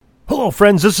Hello,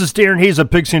 friends. This is Darren Hayes of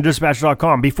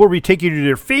PigskinDispatch.com. Before we take you to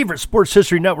your favorite Sports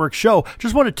History Network show,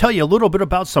 just want to tell you a little bit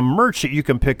about some merch that you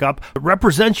can pick up that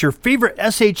represents your favorite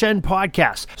SHN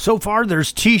podcast. So far,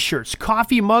 there's t-shirts,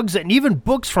 coffee mugs, and even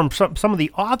books from some of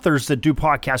the authors that do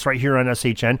podcasts right here on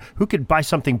SHN. Who could buy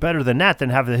something better than that,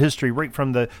 than have the history right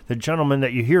from the gentleman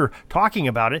that you hear talking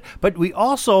about it? But we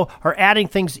also are adding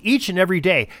things each and every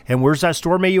day. And where's that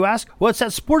store, may you ask? Well, it's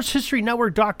at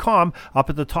SportsHistoryNetwork.com.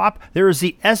 Up at the top, there is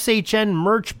the SHN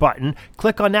merch button.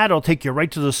 Click on that, it'll take you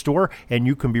right to the store, and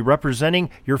you can be representing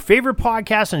your favorite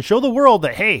podcast and show the world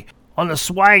that, hey, on the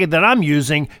swag that I'm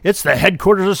using, it's the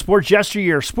headquarters of sports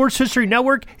yesteryear, Sports History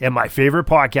Network, and my favorite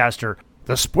podcaster,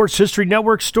 the Sports History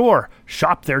Network store.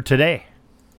 Shop there today.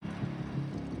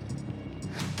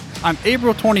 On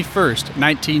April 21st,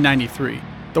 1993,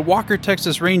 the Walker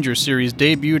Texas Rangers series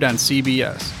debuted on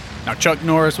CBS. Now, Chuck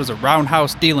Norris was a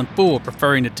roundhouse dealing fool,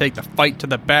 preferring to take the fight to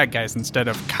the bad guys instead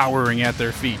of cowering at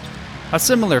their feet. A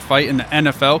similar fight in the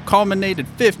NFL culminated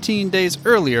 15 days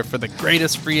earlier for the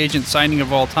greatest free agent signing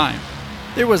of all time.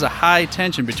 There was a high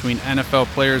tension between NFL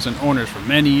players and owners for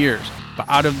many years, but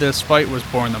out of this fight was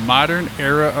born the modern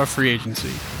era of free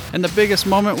agency. And the biggest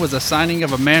moment was the signing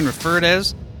of a man referred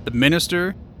as the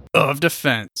Minister of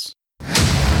Defense.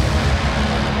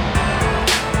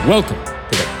 Welcome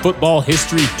to the Football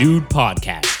History Dude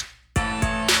podcast,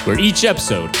 where each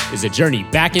episode is a journey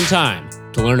back in time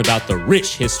to learn about the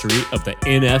rich history of the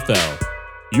NFL.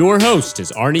 Your host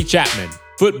is Arnie Chapman.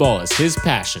 Football is his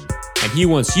passion, and he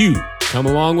wants you to come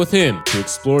along with him to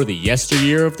explore the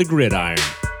yesteryear of the gridiron.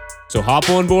 So hop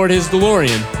on board his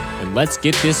DeLorean, and let's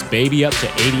get this baby up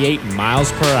to 88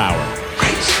 miles per hour.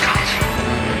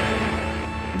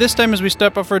 This time as we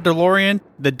step up for DeLorean,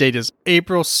 the date is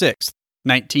April 6th,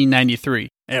 1993,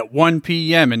 at 1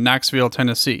 p.m. in Knoxville,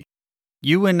 Tennessee.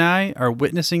 You and I are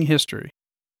witnessing history.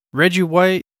 Reggie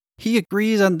White, he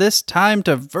agrees on this time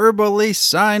to verbally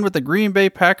sign with the Green Bay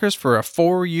Packers for a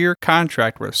 4-year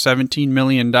contract worth $17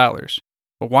 million.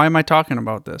 But why am I talking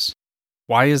about this?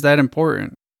 Why is that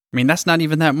important? I mean, that's not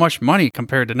even that much money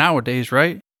compared to nowadays,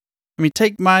 right? I mean,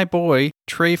 take my boy,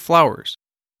 Trey Flowers.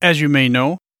 As you may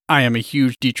know, I am a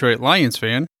huge Detroit Lions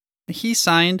fan. He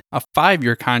signed a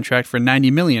 5-year contract for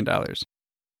 $90 million.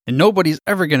 And nobody's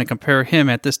ever going to compare him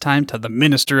at this time to the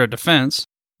Minister of Defense.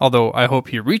 Although I hope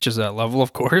he reaches that level,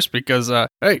 of course, because,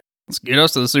 hey, let's get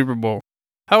us to the Super Bowl.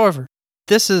 However,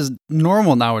 this is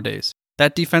normal nowadays.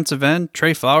 That defensive end,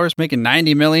 Trey Flowers, making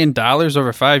 $90 million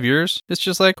over 5 years. It's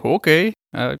just like, okay,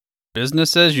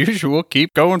 business as usual.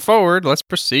 Keep going forward. Let's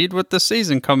proceed with the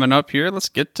season coming up here. Let's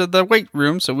get to the weight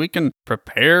room so we can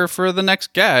prepare for the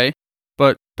next guy.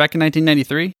 But back in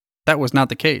 1993, that was not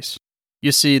the case.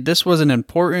 You see, this was an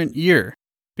important year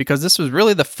because this was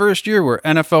really the first year where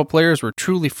NFL players were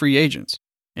truly free agents.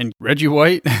 And Reggie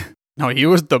White, no, he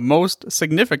was the most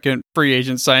significant free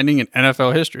agent signing in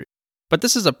NFL history. But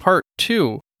this is a part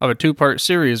 2 of a 2-part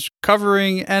series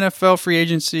covering NFL free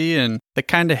agency and the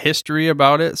kind of history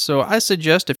about it. So I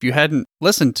suggest if you hadn't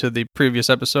listened to the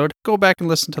previous episode, go back and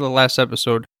listen to the last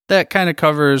episode. That kind of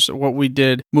covers what we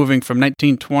did moving from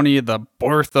 1920, the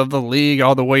birth of the league,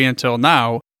 all the way until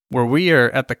now, where we are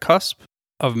at the cusp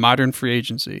of modern free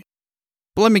agency.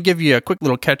 But let me give you a quick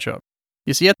little catch-up.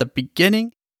 You see, at the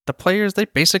beginning, the players, they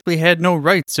basically had no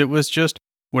rights. It was just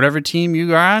whatever team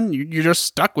you are on, you're just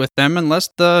stuck with them unless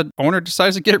the owner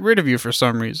decides to get rid of you for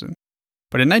some reason.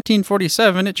 But in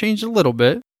 1947, it changed a little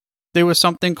bit. There was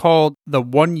something called the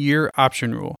 1-year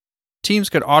option rule. Teams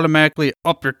could automatically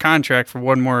up your contract for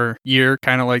 1 more year,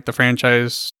 kind of like the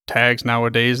franchise tags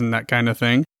nowadays and that kind of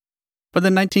thing. But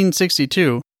in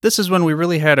 1962, this is when we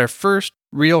really had our first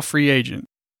real free agent,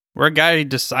 where a guy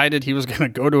decided he was going to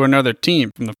go to another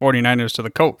team from the 49ers to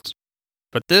the Colts.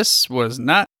 But this was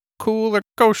not cool or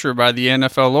kosher by the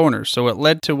NFL owners, so it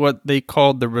led to what they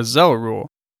called the Rozelle rule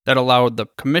that allowed the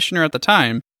commissioner at the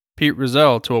time, Pete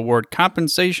Rozelle, to award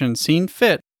compensation seen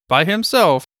fit by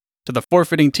himself to the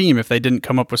forfeiting team if they didn't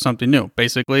come up with something new.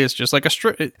 Basically, it's just like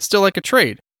it's still like a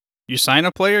trade. You sign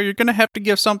a player, you're going to have to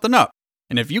give something up.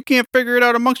 And if you can't figure it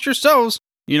out amongst yourselves,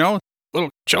 little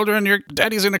children, your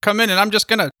daddy's going to come in and I'm just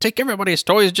going to take everybody's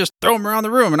toys, just throw them around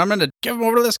the room, and I'm going to give them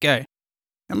over to this guy.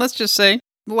 And let's just say,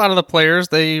 a lot of the players,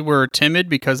 they were timid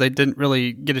because they didn't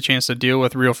really get a chance to deal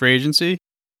with real free agency.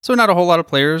 So not a whole lot of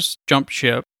players jumped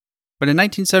ship. But in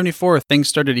 1974, things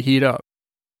started to heat up.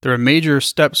 There were major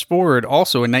steps forward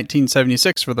also in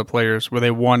 1976 for the players, where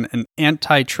they won an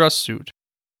antitrust suit.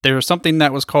 There was something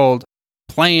that was called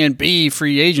Plan B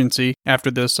free agency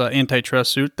after this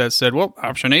antitrust suit that said, well,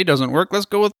 option A doesn't work, let's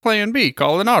go with Plan B,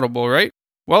 call an audible, right?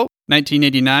 Well,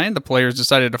 1989, the players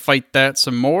decided to fight that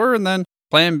some more, and then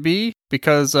Plan B,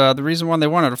 because the reason why they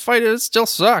wanted to fight it still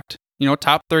sucked.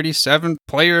 Top 37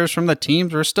 players from the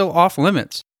teams were still off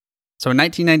limits. So in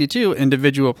 1992,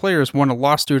 individual players won a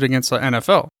lawsuit against the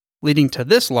NFL, leading to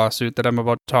this lawsuit that I'm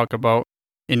about to talk about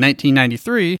in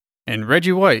 1993 and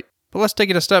Reggie White. But let's take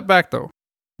it a step back though.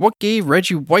 What gave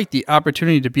Reggie White the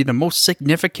opportunity to be the most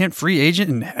significant free agent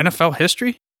in NFL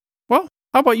history? Well,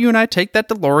 how about you and I take that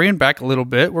DeLorean back a little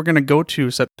bit? We're going to go to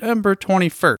September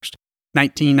 21st,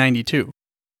 1992.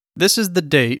 This is the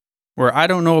date where I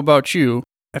don't know about you,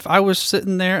 if I was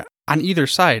sitting there on either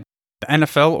side, the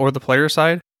NFL or the player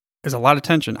side, is a lot of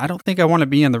tension. I don't think I want to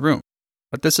be in the room.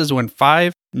 But this is when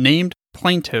 5 named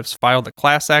plaintiffs filed a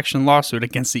class action lawsuit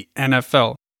against the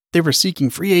NFL. They were seeking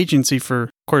free agency for, of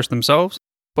course, themselves,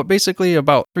 but basically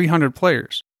about 300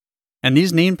 players. And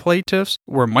these named plaintiffs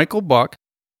were Michael Buck,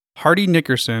 Hardy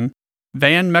Nickerson,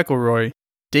 Van McElroy,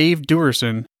 Dave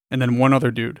Duerson, and then one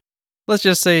other dude. Let's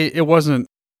just say it wasn't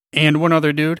and one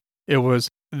other dude, it was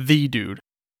the dude.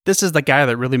 This is the guy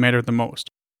that really mattered the most.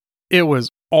 It was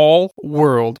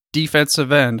all-world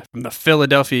defensive end from the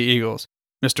Philadelphia Eagles,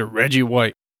 Mr. Reggie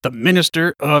White, the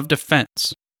Minister of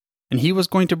Defense. And he was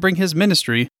going to bring his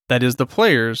ministry, that is the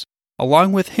players,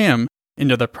 along with him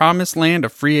into the promised land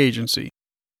of free agency.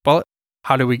 But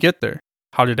how did we get there?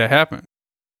 How did it happen?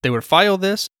 They would file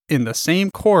this in the same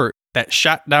court that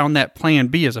shot down that Plan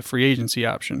B as a free agency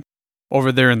option,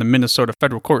 over there in the Minnesota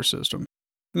federal court system.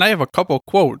 And I have a couple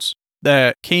quotes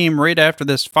that came right after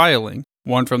this filing.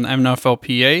 One from the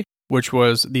NFLPA, which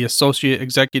was the Associate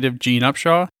Executive Gene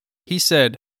Upshaw. He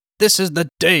said, "This is the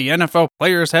day NFL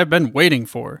players have been waiting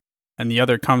for." And the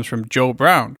other comes from Joe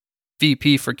Brown,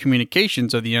 VP for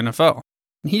Communications of the NFL.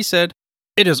 And he said,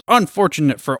 "It is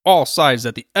unfortunate for all sides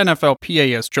that the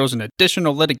NFLPA has chosen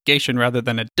additional litigation rather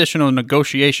than additional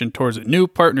negotiation towards a new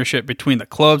partnership between the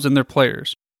clubs and their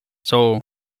players." So,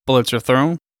 bullets are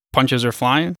thrown, punches are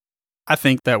flying. I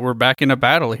think that we're back in a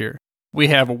battle here. We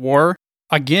have a war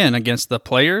again against the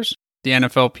players, the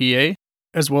NFLPA,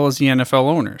 as well as the NFL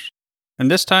owners. And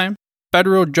this time,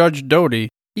 federal Judge Doty,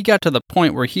 he got to the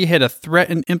point where he had to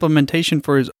threaten implementation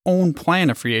for his own plan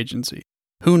of free agency.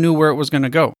 Who knew where it was going to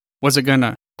go? Was it going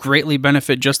to greatly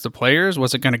benefit just the players?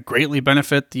 Was it going to greatly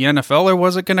benefit the NFL? Or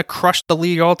was it going to crush the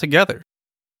league altogether?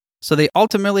 So they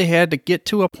ultimately had to get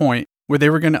to a point where they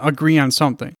were going to agree on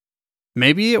something.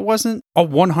 Maybe it wasn't a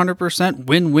 100%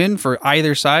 win-win for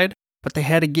either side, but they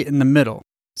had to get in the middle.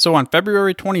 So on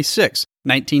February 26,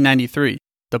 1993,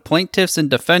 the plaintiffs and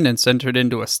defendants entered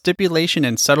into a stipulation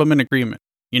and settlement agreement.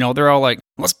 They're all like,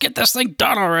 let's get this thing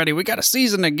done already. We got a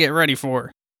season to get ready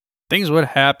for. Things would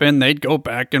happen. They'd go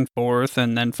back and forth.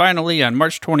 And then finally, on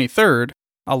March 23rd,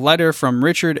 a letter from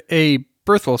Richard A.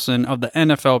 Berthelsen of the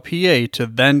NFLPA to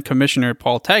then Commissioner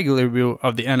Paul Tagliabue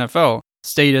of the NFL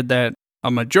stated that a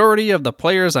majority of the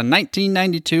players on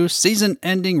 1992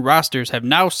 season-ending rosters have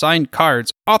now signed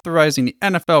cards authorizing the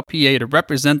NFLPA to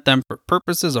represent them for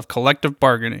purposes of collective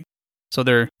bargaining. So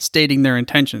they're stating their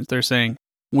intentions. They're saying,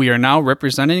 we are now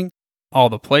representing all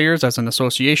the players as an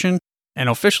association, and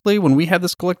officially, when we have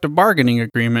this collective bargaining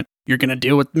agreement, you're going to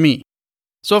deal with me.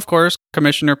 So, of course,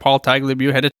 Commissioner Paul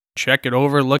Tagliabue had to check it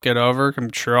over, look it over.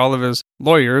 I'm sure all of his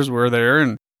lawyers were there,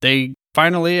 and they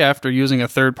finally, after using a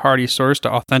third-party source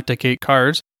to authenticate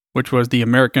cards, which was the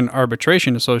American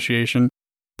Arbitration Association,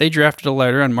 they drafted a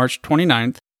letter on March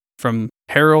 29th from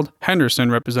Harold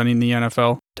Henderson representing the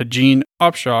NFL to Gene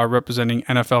Upshaw representing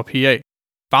NFLPA,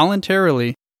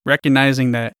 voluntarily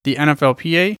recognizing that the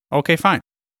NFLPA, okay, fine,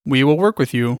 we will work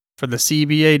with you for the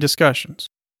CBA discussions.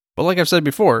 But like I've said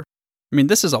before,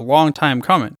 this is a long time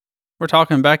coming. We're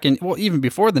talking back in, even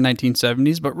before the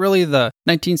 1970s, but really the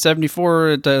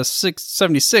 1974 to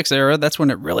 76 era, that's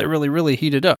when it really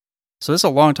heated up. So this is a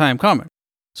long time coming.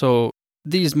 So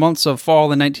these months of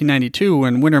fall in 1992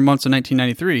 and winter months in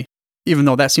 1993, even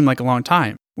though that seemed like a long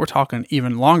time, we're talking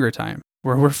even longer time,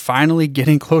 where we're finally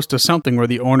getting close to something where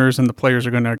the owners and the players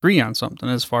are going to agree on something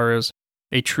as far as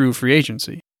a true free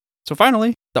agency. So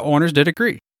finally, the owners did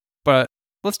agree. But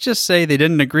let's just say they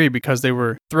didn't agree because they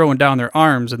were throwing down their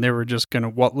arms and they were just going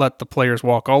to let the players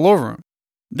walk all over them.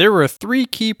 There were 3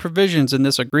 key provisions in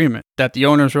this agreement that the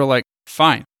owners were like,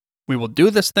 fine, we will do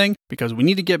this thing because we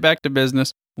need to get back to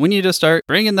business. We need to start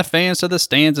bringing the fans to the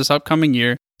stands this upcoming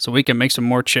year so we can make some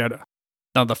more cheddar.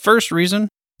 Now, the first reason,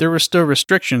 there were still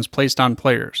restrictions placed on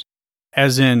players,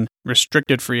 as in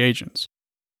restricted free agents.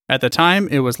 At the time,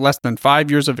 it was less than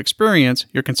 5 years of experience,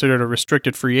 you're considered a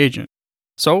restricted free agent.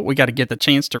 So we got to get the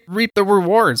chance to reap the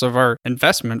rewards of our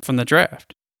investment from the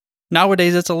draft.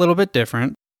 Nowadays, it's a little bit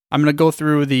different. I'm going to go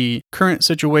through the current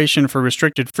situation for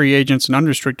restricted free agents and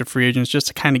unrestricted free agents just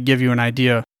to kind of give you an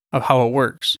idea of how it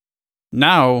works.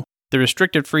 Now, the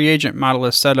restricted free agent model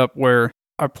is set up where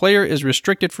a player is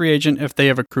restricted free agent if they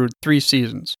have accrued 3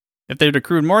 seasons. If they've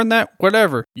accrued more than that,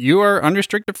 whatever. You are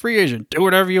unrestricted free agent. Do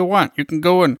whatever you want. You can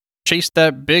go and chase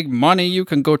that big money. You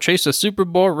can go chase a Super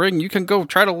Bowl ring. You can go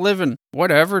try to live in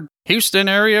whatever, Houston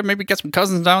area. Maybe get some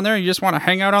cousins down there. You just want to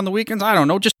hang out on the weekends. I don't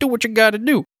know. Just do what you got to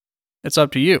do. It's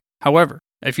up to you. However,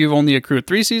 if you've only accrued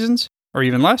 3 seasons or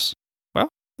even less,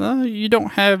 well, you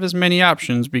don't have as many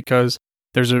options because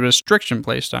there's a restriction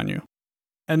placed on you.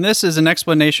 And this is an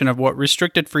explanation of what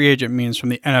restricted free agent means from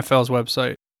the NFL's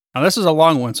website. Now, this is a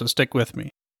long one, so stick with me.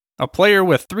 A player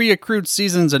with 3 accrued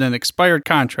seasons and an expired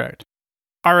contract.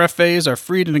 RFAs are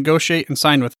free to negotiate and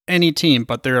sign with any team,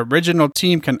 but their original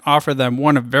team can offer them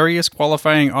one of various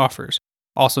qualifying offers,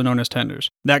 also known as tenders,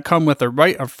 that come with a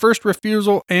right of first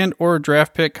refusal and or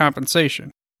draft pick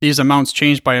compensation. These amounts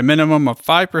change by a minimum of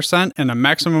 5% and a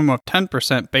maximum of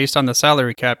 10% based on the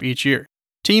salary cap each year.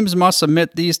 Teams must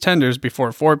submit these tenders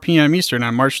before 4 p.m. Eastern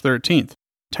on March 13th.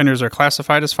 Tenders are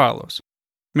classified as follows.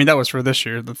 I mean, that was for this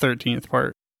year, the 13th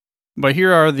part. But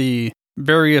here are the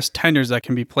various tenders that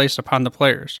can be placed upon the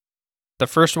players. The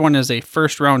first one is a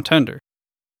first-round tender.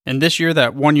 And this year,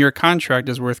 that 1-year contract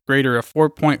is worth greater of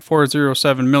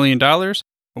 $4.407 million,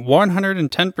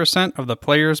 110% of the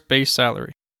player's base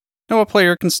salary. Now, a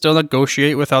player can still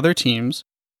negotiate with other teams.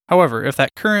 However, if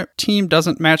that current team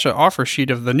doesn't match an offer sheet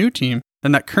of the new team,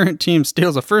 then that current team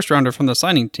steals a first-rounder from the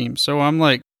signing team. So I'm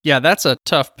like, yeah, that's a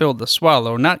tough pill to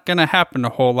swallow. Not going to happen a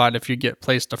whole lot if you get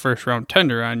placed a first-round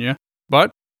tender on you.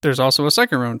 But there's also a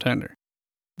second-round tender.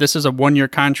 This is a 1-year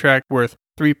contract worth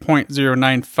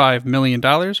 $3.095 million,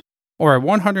 or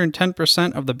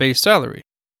 110% of the base salary.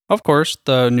 Of course,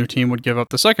 the new team would give up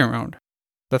the second round.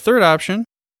 The third option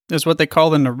is what they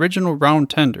call an original round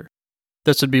tender.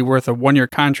 This would be worth a 1-year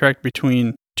contract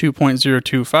between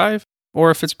 $2.025, or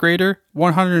if it's greater,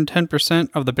 110%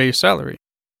 of the base salary.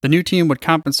 The new team would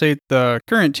compensate the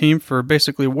current team for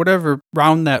basically whatever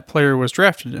round that player was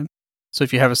drafted in. So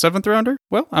if you have a 7th rounder,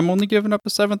 well, I'm only giving up a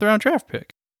 7th round draft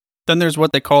pick. Then there's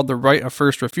what they call the right of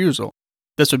first refusal.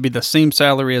 This would be the same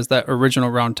salary as that original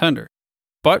round tender.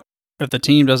 But if the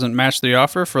team doesn't match the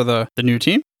offer for the new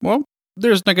team, well,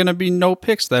 there's not going to be no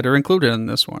picks that are included in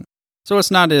this one. So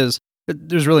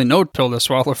there's really no pill to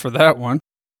swallow for that one.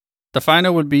 The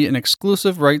final would be an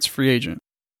exclusive rights free agent.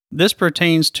 This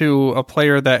pertains to a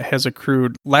player that has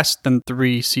accrued less than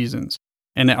 3 seasons.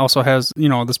 And it also has,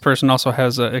 this person also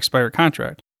has an expired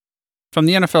contract. From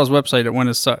the NFL's website, it went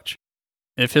as such.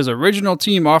 If his original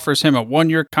team offers him a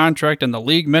 1-year contract and the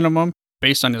league minimum,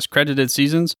 based on his credited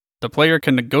seasons, the player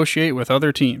can negotiate with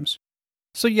other teams.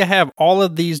 So you have all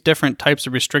of these different types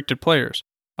of restricted players.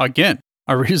 Again,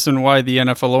 a reason why the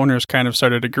NFL owners kind of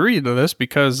started agreeing to this,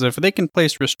 because if they can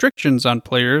place restrictions on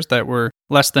players that were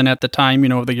less than at the time,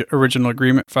 of the original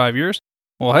agreement, 5 years,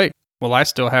 I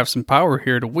still have some power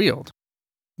here to wield.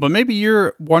 But maybe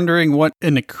you're wondering what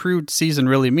an accrued season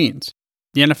really means.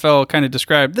 The NFL kind of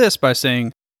described this by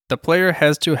saying the player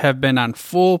has to have been on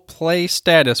full play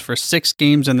status for 6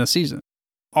 games in the season.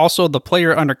 Also, the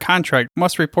player under contract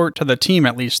must report to the team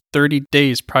at least 30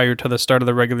 days prior to the start of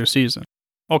the regular season.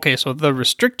 Okay, so the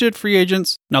restricted free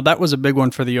agents, now that was a big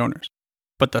one for the owners.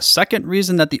 But the second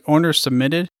reason that the owners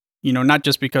submitted, not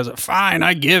just because of, fine,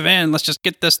 I give in, let's just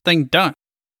get this thing done.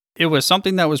 It was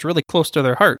something that was really close to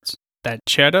their hearts. That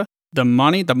cheddar, the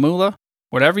money, the moolah,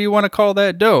 whatever you want to call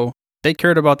that dough, they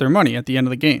cared about their money at the end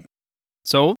of the game.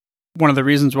 So, one of the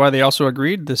reasons why they also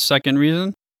agreed, the second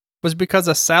reason, was because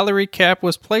a salary cap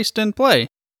was placed in play.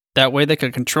 That way they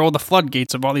could control the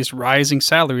floodgates of all these rising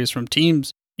salaries from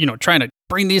teams, trying to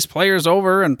bring these players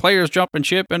over and players jumping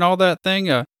ship and all that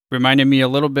thing. Reminded me a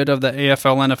little bit of the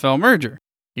AFL-NFL merger.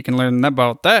 You can learn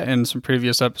about that in some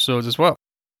previous episodes as well.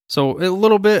 So a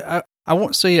little bit, I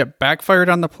won't say it backfired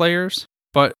on the players,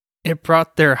 but it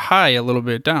brought their high a little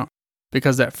bit down.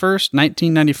 Because that first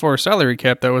 1994 salary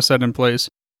cap that was set in place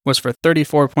was for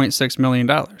 $34.6 million.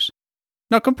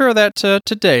 Now compare that to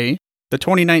today. The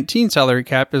 2019 salary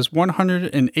cap is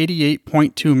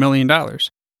 $188.2 million,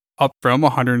 up from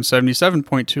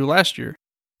 $177.2 last year.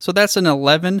 So that's an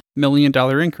 $11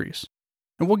 million increase.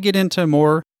 And we'll get into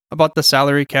more about the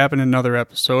salary cap in another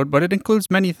episode, but it includes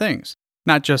many things,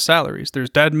 not just salaries. There's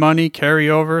dead money,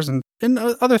 carryovers, and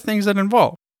other things that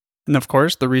involve. And of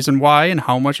course, the reason why and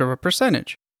how much of a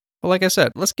percentage. But like I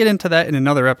said, let's get into that in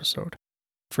another episode.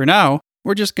 For now,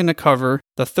 we're just going to cover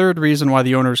the third reason why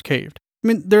the owners caved. I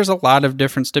mean, there's a lot of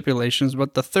different stipulations,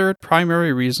 but the third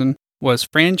primary reason was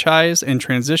franchise and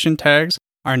transition tags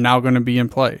are now going to be in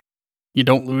play. You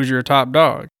don't lose your top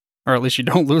dog, or at least you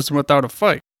don't lose them without a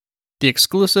fight. The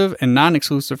exclusive and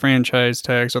non-exclusive franchise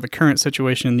tags are the current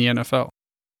situation in the NFL.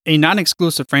 A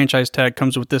non-exclusive franchise tag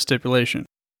comes with this stipulation.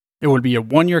 It would be a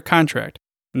 1-year contract,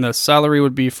 and the salary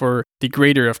would be for the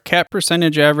greater of cap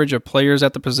percentage average of players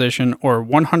at the position or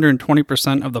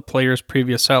 120% of the player's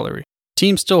previous salary.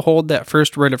 Teams still hold that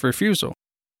first right of refusal.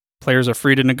 Players are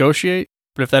free to negotiate,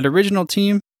 but if that original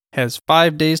team has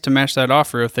 5 days to match that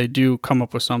offer if they do come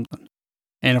up with something.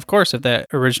 And of course, if that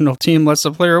original team lets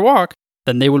the player walk,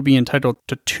 then they would be entitled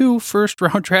to 2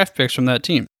 first-round draft picks from that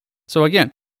team. So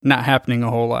again, not happening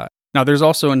a whole lot. Now, there's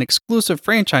also an exclusive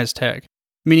franchise tag,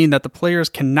 meaning that the players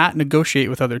cannot negotiate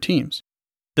with other teams.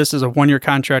 This is a 1-year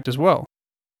contract as well,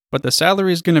 but the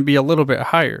salary is going to be a little bit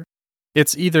higher.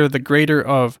 It's either the greater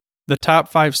of the top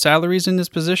 5 salaries in this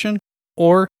position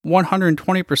or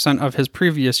 120% of his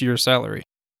previous year's salary.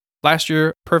 Last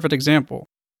year, perfect example,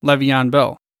 Le'Veon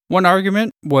Bell. One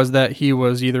argument was that he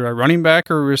was either a running back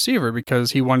or a receiver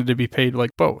because he wanted to be paid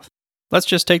like both. Let's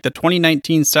just take the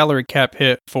 2019 salary cap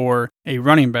hit for a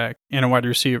running back and a wide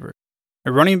receiver.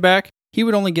 A running back, he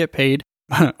would only get paid,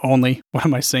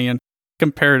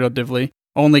 comparatively,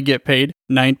 only get paid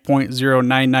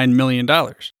 $9.099 million.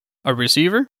 A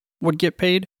receiver would get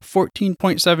paid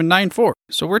 $14.794,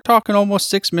 so we're talking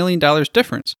almost $6 million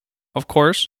difference. Of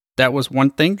course, that was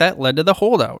one thing that led to the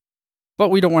holdout. But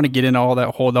we don't want to get into all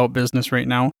that holdout business right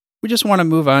now. We just want to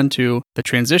move on to the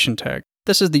transition tag.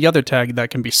 This is the other tag that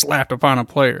can be slapped upon a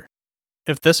player.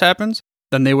 If this happens,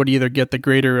 then they would either get the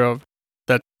greater of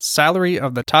the salary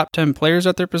of the top 10 players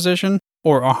at their position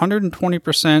or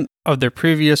 120% of their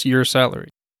previous year's salary.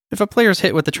 If a player is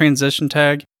hit with the transition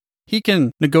tag, he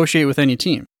can negotiate with any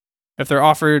team. If they're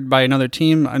offered by another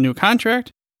team a new contract,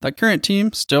 that current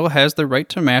team still has the right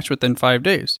to match within 5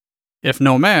 days. If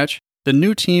no match, the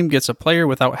new team gets a player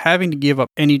without having to give up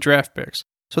any draft picks.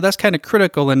 So that's kind of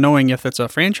critical in knowing if it's a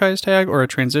franchise tag or a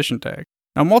transition tag.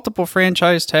 Now, multiple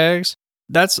franchise tags,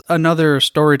 that's another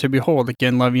story to behold.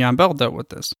 Again, Le'Veon Bell dealt with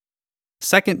this.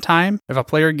 Second time, if a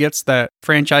player gets that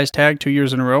franchise tag 2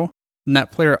 years in a row, then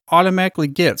that player automatically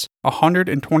gets a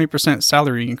 120%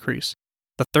 salary increase.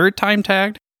 The third time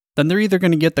tagged, then they're either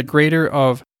going to get the greater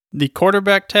of the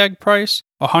quarterback tag price,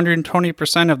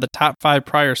 120% of the top 5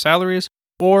 prior salaries,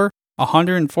 or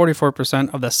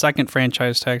 144% of the second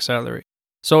franchise tag salary.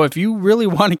 So if you really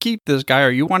want to keep this guy or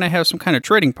you want to have some kind of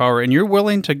trading power and you're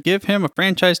willing to give him a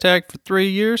franchise tag for 3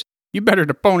 years, you better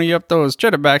to pony up those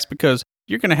cheddarbacks because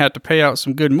you're going to have to pay out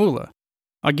some good moolah.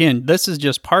 Again, this is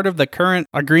just part of the current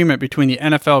agreement between the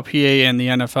NFLPA and the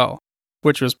NFL,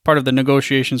 which was part of the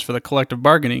negotiations for the collective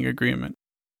bargaining agreement.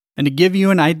 And to give you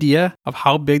an idea of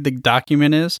how big the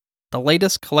document is, the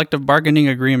latest collective bargaining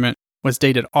agreement was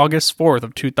dated August 4th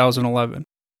of 2011.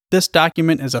 This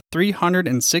document is a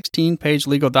 316-page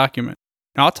legal document.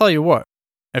 Now, I'll tell you what,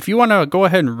 if you want to go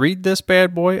ahead and read this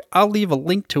bad boy, I'll leave a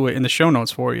link to it in the show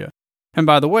notes for you. And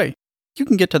by the way, you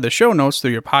can get to the show notes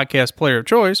through your podcast player of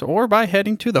choice or by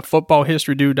heading to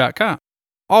thefootballhistorydude.com.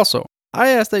 Also, I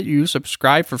ask that you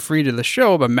subscribe for free to the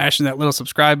show by mashing that little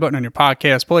subscribe button on your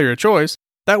podcast player of choice.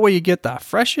 That way you get the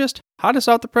freshest, hottest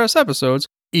off the press episodes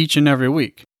each and every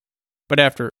week. But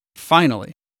after,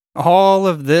 finally, all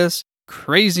of this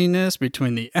craziness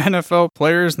between the NFL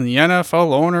players and the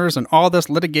NFL owners and all this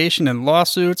litigation and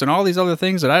lawsuits and all these other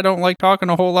things that I don't like talking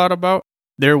a whole lot about,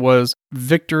 there was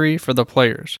victory for the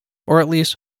players, or at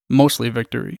least mostly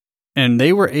victory. And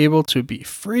they were able to be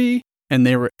free, and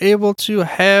they were able to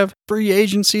have free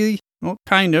agency, well,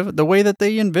 kind of, the way that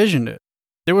they envisioned it.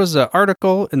 There was an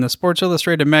article in the Sports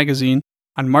Illustrated magazine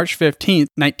on March 15th,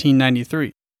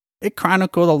 1993. It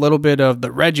chronicled a little bit of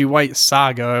the Reggie White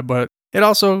saga, but it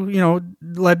also,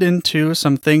 led into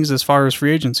some things as far as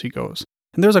free agency goes.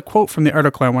 And there's a quote from the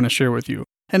article I want to share with you,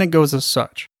 and it goes as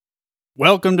such.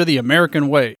 Welcome to the American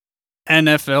way,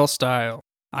 NFL style.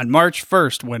 On March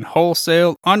 1st, when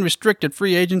wholesale, unrestricted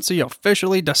free agency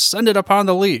officially descended upon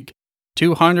the league,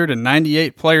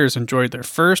 298 players enjoyed their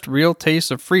first real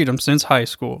taste of freedom since high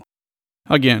school.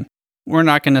 Again, we're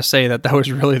not going to say that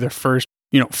was really their first,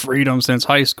 freedom since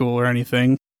high school or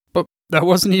anything, but that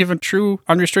wasn't even true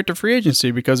unrestricted free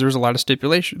agency because there was a lot of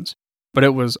stipulations. But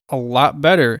it was a lot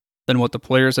better than what the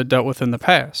players had dealt with in the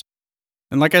past.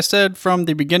 And like I said from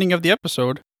the beginning of the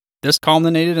episode, this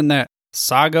culminated in that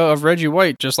saga of Reggie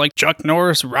White, just like Chuck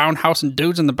Norris roundhousing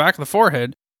dudes in the back of the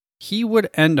forehead. He would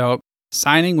end up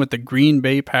signing with the Green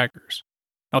Bay Packers.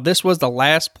 Now, this was the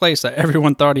last place that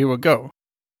everyone thought he would go,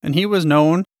 and he was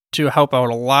known to help out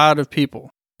a lot of people.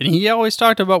 And he always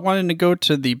talked about wanting to go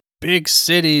to the big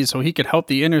cities so he could help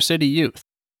the inner city youth.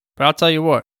 But I'll tell you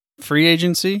what, free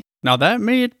agency, now that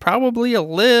made probably a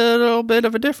little bit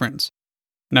of a difference.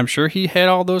 And I'm sure he had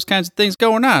all those kinds of things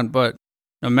going on, but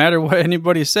no matter what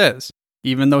anybody says,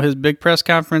 even though his big press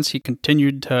conference, he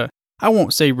continued to, I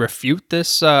won't say refute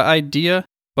this idea,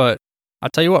 but I'll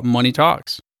tell you what, money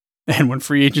talks. And when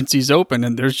free agency's open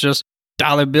and there's just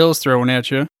dollar bills thrown at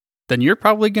you, then you're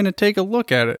probably going to take a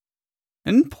look at it.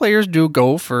 And players do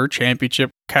go for championship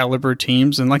caliber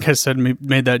teams. And like I said,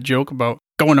 made that joke about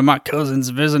going to my cousin's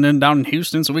visiting down in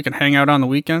Houston so we can hang out on the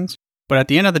weekends. But at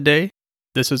the end of the day,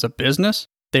 this is a business.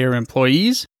 They are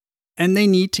employees and they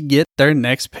need to get their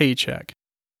next paycheck.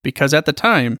 Because at the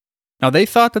time, now they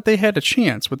thought that they had a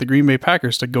chance with the Green Bay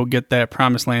Packers to go get that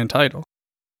promised land title.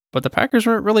 But the Packers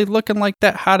weren't really looking like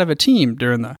that hot of a team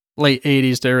during the late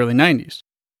 80s to early 90s.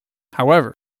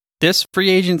 However, this free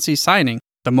agency signing,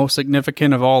 the most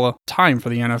significant of all time for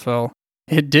the NFL,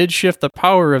 it did shift the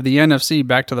power of the NFC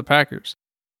back to the Packers.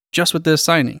 Just with this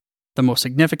signing, the most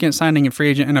significant signing in free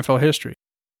agent NFL history.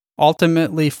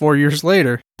 Ultimately, 4 years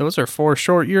later, those are 4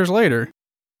 short years later,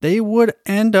 they would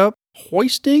end up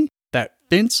hoisting that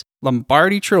Vince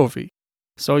Lombardi trophy.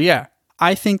 So yeah,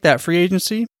 I think that free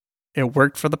agency, it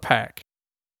worked for the Pack.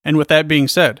 And with that being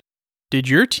said, did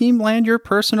your team land your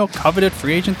personal coveted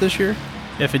free agent this year?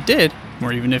 If it did,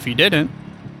 or even if you didn't,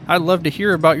 I'd love to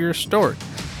hear about your story.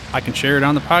 I can share it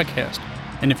on the podcast.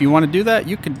 And if you want to do that,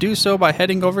 you can do so by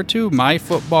heading over to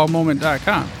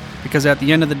myfootballmoment.com. Because at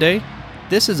the end of the day,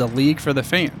 this is a league for the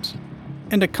fans.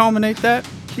 And to culminate that,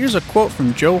 here's a quote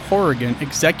from Joe Horrigan,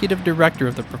 Executive Director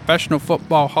of the Professional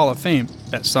Football Hall of Fame,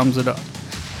 that sums it up.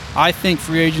 I think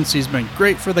free agency has been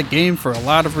great for the game for a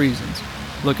lot of reasons.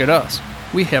 Look at us.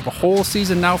 We have a whole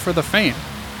season now for the fan.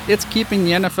 It's keeping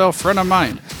the NFL front of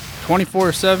mind.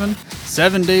 24/7,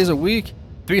 7 days a week,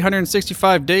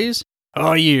 365 days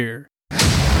a year.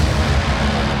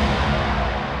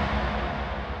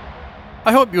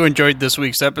 I hope you enjoyed this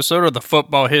week's episode of the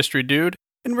Football History Dude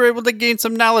and were able to gain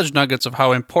some knowledge nuggets of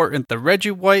how important the Reggie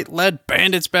White-led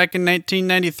Bandits back in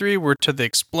 1993 were to the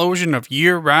explosion of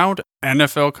year-round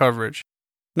NFL coverage.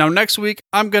 Now next week,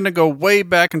 I'm going to go way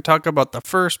back and talk about the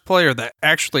first player that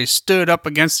actually stood up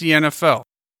against the NFL.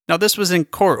 Now this was in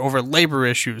court over labor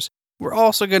issues. We're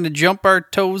also going to jump our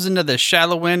toes into the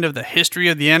shallow end of the history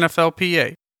of the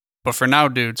NFLPA. But for now,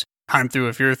 dudes, I'm through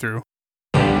if you're through.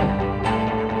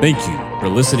 Thank you for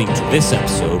listening to this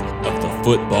episode of the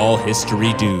Football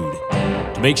History Dude.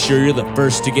 To make sure you're the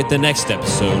first to get the next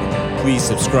episode, please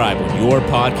subscribe on your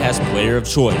podcast player of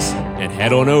choice and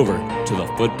head on over to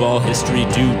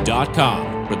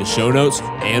thefootballhistorydude.com for the show notes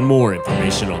and more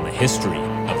information on the history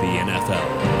of the NFL.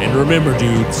 And remember,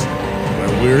 dudes,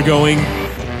 where we're going,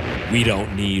 we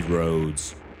don't need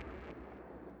roads.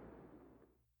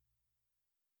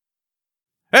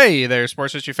 Hey there,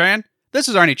 sports history fan. This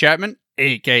is Arnie Chapman,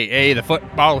 aka the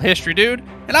Football History Dude,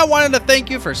 and I wanted to thank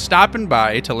you for stopping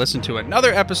by to listen to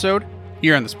another episode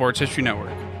here on the Sports History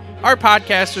Network. Our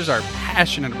podcasters are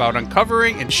passionate about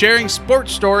uncovering and sharing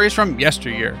sports stories from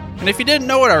yesteryear. And if you didn't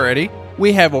know it already,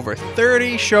 we have over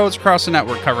 30 shows across the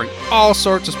network covering all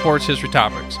sorts of sports history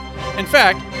topics. In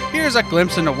fact, here's a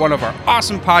glimpse into one of our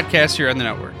awesome podcasts here on the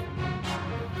network.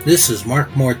 This is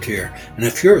Mark Mortier, and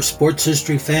if you're a sports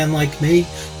history fan like me,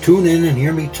 tune in and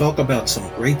hear me talk about some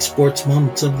great sports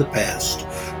moments of the past.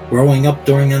 Growing up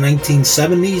during the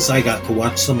 1970s, I got to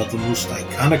watch some of the most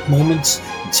iconic moments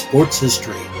in sports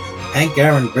history. Hank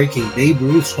Aaron breaking Babe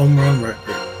Ruth's home run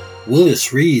record.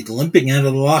 Willis Reed limping out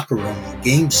of the locker room in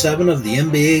Game 7 of the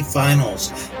NBA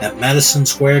Finals at Madison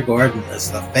Square Garden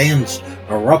as the fans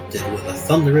erupted with a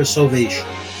thunderous ovation.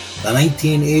 The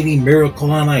 1980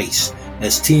 Miracle on Ice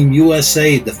as Team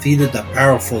USA defeated the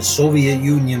powerful Soviet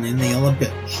Union in the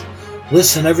Olympics.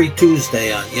 Listen every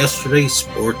Tuesday on Yesterday's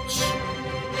Sports.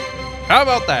 How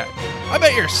about that? I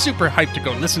bet you're super hyped to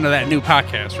go listen to that new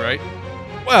podcast, right?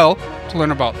 Well, to learn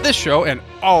about this show and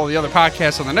all the other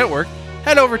podcasts on the network,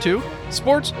 head over to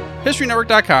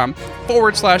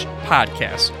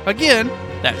sportshistorynetwork.com/podcast. Again,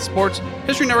 that's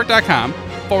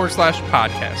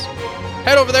sportshistorynetwork.com/podcast.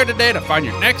 Head over there today to find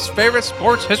your next favorite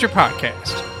sports history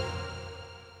podcast.